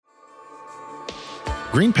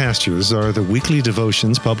Green Pastures are the weekly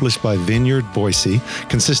devotions published by Vineyard Boise,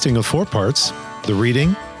 consisting of 4 parts: the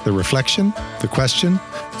reading, the reflection, the question,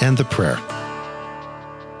 and the prayer.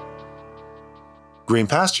 Green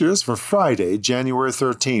Pastures for Friday, January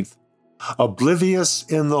 13th. Oblivious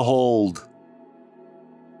in the Hold.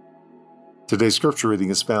 Today's scripture reading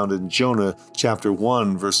is found in Jonah chapter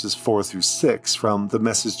 1, verses 4 through 6 from the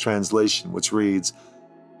Message translation, which reads,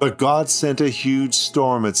 "But God sent a huge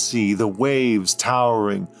storm at sea, the waves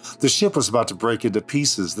towering. The ship was about to break into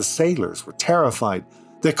pieces. The sailors were terrified.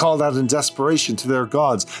 They called out in desperation to their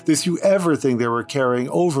gods. They threw everything they were carrying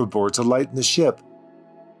overboard to lighten the ship.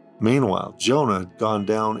 Meanwhile, Jonah had gone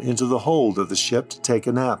down into the hold of the ship to take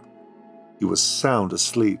a nap. He was sound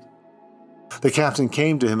asleep. The captain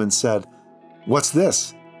came to him and said, 'What's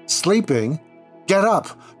this? Sleeping? Get up,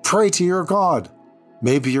 pray to your God.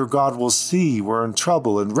 Maybe your God will see we're in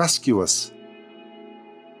trouble and rescue us.'"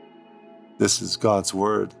 This is God's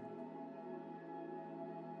word.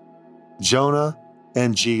 Jonah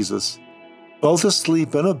and Jesus, both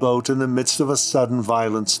asleep in a boat in the midst of a sudden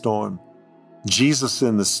violent storm. Jesus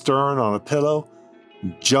in the stern on a pillow,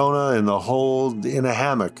 Jonah in the hold in a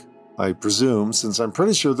hammock, I presume, since I'm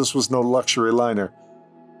pretty sure this was no luxury liner.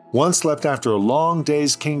 One slept after a long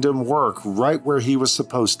day's kingdom work right where he was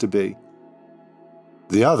supposed to be.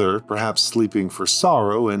 The other, perhaps sleeping for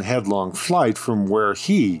sorrow in headlong flight from where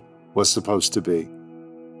he was supposed to be.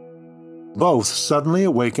 Both suddenly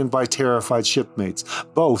awakened by terrified shipmates,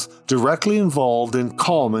 both directly involved in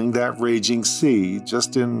calming that raging sea,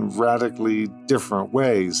 just in radically different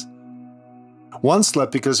ways. One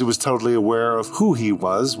slept because he was totally aware of who he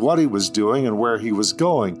was, what he was doing, and where he was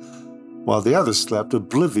going, while the other slept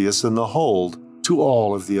oblivious in the hold to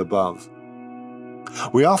all of the above.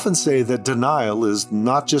 We often say that denial is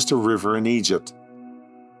not just a river in Egypt.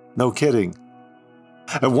 No kidding.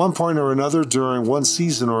 At one point or another, during one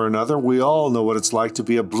season or another, we all know what it's like to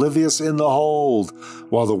be oblivious in the hold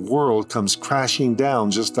while the world comes crashing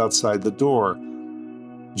down just outside the door.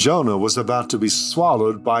 Jonah was about to be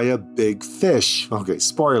swallowed by a big fish. Okay,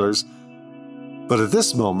 spoilers. But at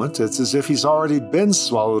this moment, it's as if he's already been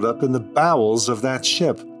swallowed up in the bowels of that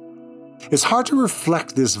ship. It's hard to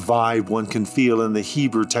reflect this vibe one can feel in the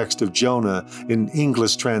Hebrew text of Jonah in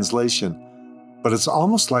English translation, but it's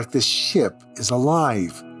almost like the ship is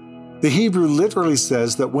alive. The Hebrew literally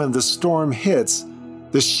says that when the storm hits,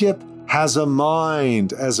 the ship has a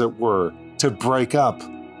mind, as it were, to break up.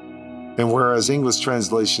 And whereas English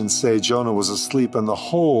translations say Jonah was asleep in the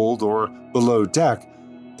hold or below deck,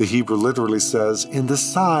 the Hebrew literally says in the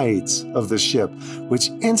sides of the ship, which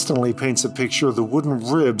instantly paints a picture of the wooden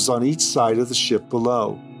ribs on each side of the ship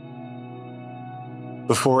below.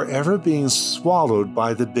 Before ever being swallowed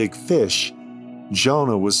by the big fish,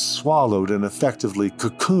 Jonah was swallowed and effectively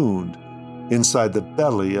cocooned inside the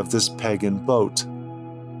belly of this pagan boat.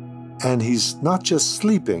 And he's not just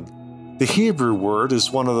sleeping. The Hebrew word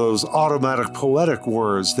is one of those automatic poetic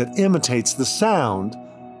words that imitates the sound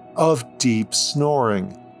of deep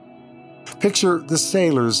snoring. Picture the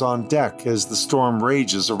sailors on deck as the storm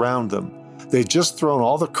rages around them. They've just thrown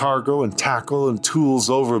all the cargo and tackle and tools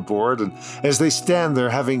overboard, and as they stand there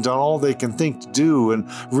having done all they can think to do and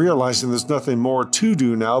realizing there's nothing more to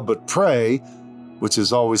do now but pray, which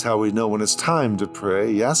is always how we know when it's time to pray,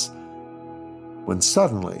 yes? When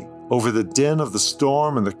suddenly, over the din of the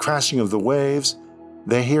storm and the crashing of the waves,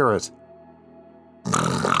 they hear it.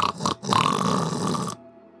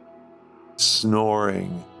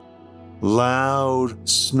 Snoring. Loud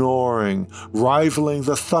snoring, rivaling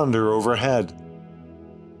the thunder overhead.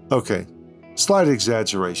 Okay, slight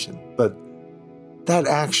exaggeration, but that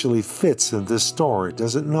actually fits in this story,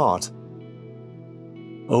 does it not?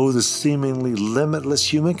 Oh, the seemingly limitless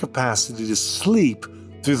human capacity to sleep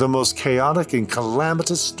through the most chaotic and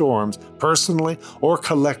calamitous storms, personally or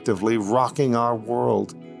collectively, rocking our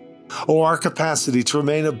world. Oh, our capacity to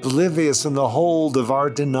remain oblivious in the hold of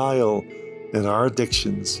our denial and our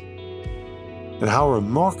addictions. And how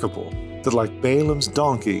remarkable that, like Balaam's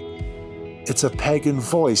donkey, it's a pagan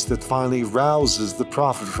voice that finally rouses the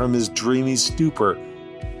prophet from his dreamy stupor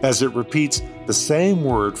as it repeats the same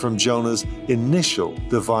word from Jonah's initial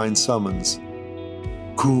divine summons.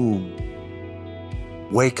 Koum.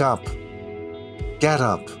 Wake up. Get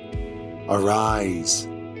up. Arise.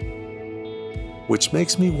 Which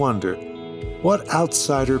makes me wonder what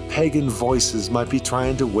outsider pagan voices might be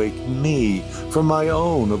trying to wake me from my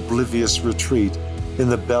own oblivious retreat in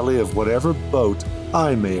the belly of whatever boat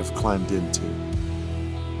I may have climbed into.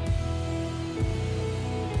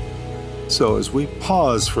 So as we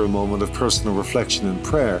pause for a moment of personal reflection and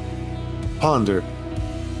prayer, ponder,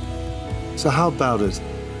 so how about it?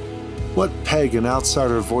 What pagan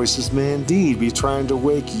outsider voices may indeed be trying to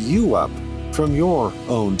wake you up from your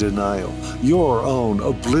own denial, your own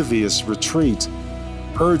oblivious retreat,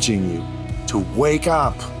 urging you to wake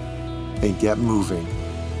up and get moving.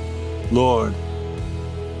 Lord,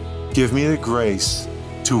 give me the grace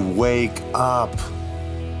to wake up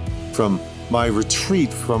from my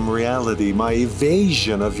retreat from reality, my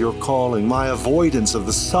evasion of your calling, my avoidance of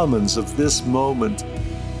the summons of this moment,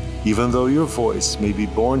 even though your voice may be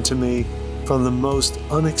borne to me from the most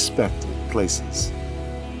unexpected places.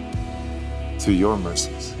 Through your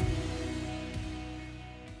mercies.